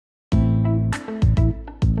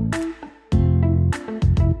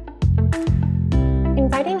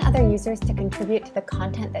users to contribute to the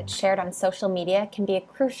content that's shared on social media can be a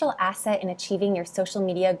crucial asset in achieving your social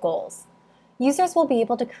media goals. Users will be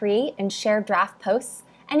able to create and share draft posts,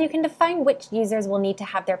 and you can define which users will need to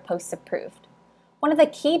have their posts approved. One of the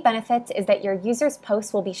key benefits is that your users'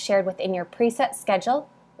 posts will be shared within your preset schedule,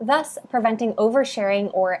 thus preventing oversharing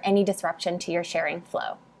or any disruption to your sharing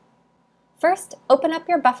flow. First, open up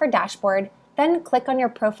your Buffer dashboard, then click on your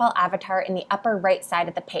profile avatar in the upper right side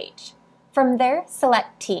of the page. From there,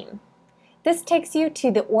 select Team. This takes you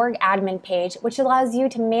to the Org Admin page, which allows you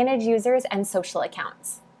to manage users and social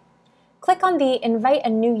accounts. Click on the Invite a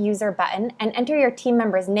New User button and enter your team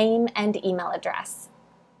member's name and email address.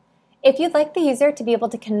 If you'd like the user to be able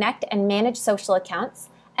to connect and manage social accounts,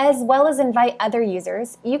 as well as invite other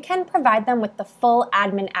users, you can provide them with the full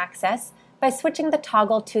admin access by switching the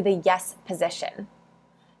toggle to the Yes position.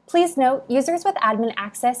 Please note, users with admin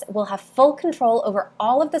access will have full control over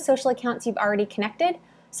all of the social accounts you've already connected,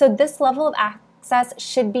 so this level of access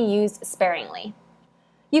should be used sparingly.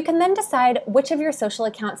 You can then decide which of your social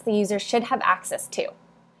accounts the user should have access to.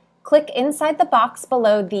 Click inside the box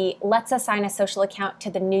below the Let's Assign a Social Account to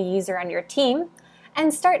the new user on your team,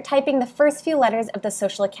 and start typing the first few letters of the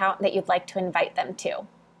social account that you'd like to invite them to.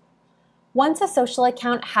 Once a social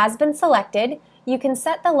account has been selected, you can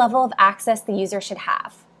set the level of access the user should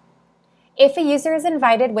have. If a user is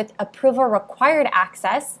invited with Approval Required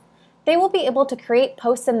access, they will be able to create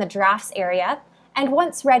posts in the Drafts area, and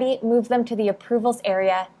once ready, move them to the Approvals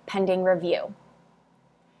area pending review.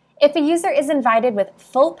 If a user is invited with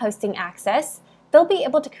full posting access, they'll be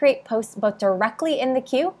able to create posts both directly in the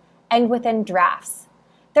queue and within Drafts.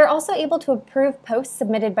 They're also able to approve posts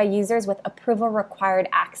submitted by users with Approval Required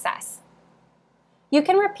access. You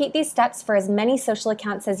can repeat these steps for as many social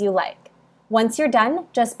accounts as you like. Once you're done,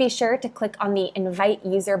 just be sure to click on the Invite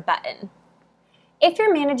User button. If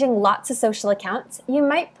you're managing lots of social accounts, you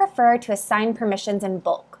might prefer to assign permissions in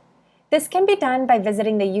bulk. This can be done by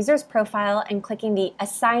visiting the user's profile and clicking the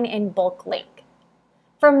Assign in Bulk link.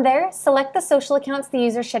 From there, select the social accounts the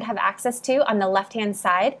user should have access to on the left-hand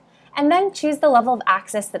side, and then choose the level of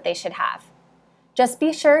access that they should have. Just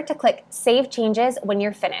be sure to click Save Changes when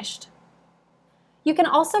you're finished. You can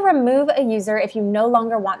also remove a user if you no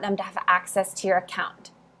longer want them to have access to your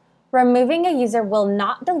account. Removing a user will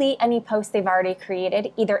not delete any posts they've already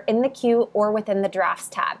created, either in the queue or within the Drafts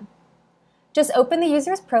tab. Just open the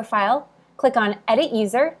user's profile, click on Edit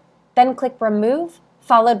User, then click Remove,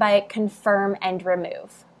 followed by Confirm and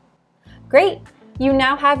Remove. Great! You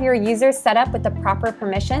now have your users set up with the proper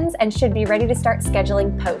permissions and should be ready to start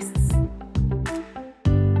scheduling posts.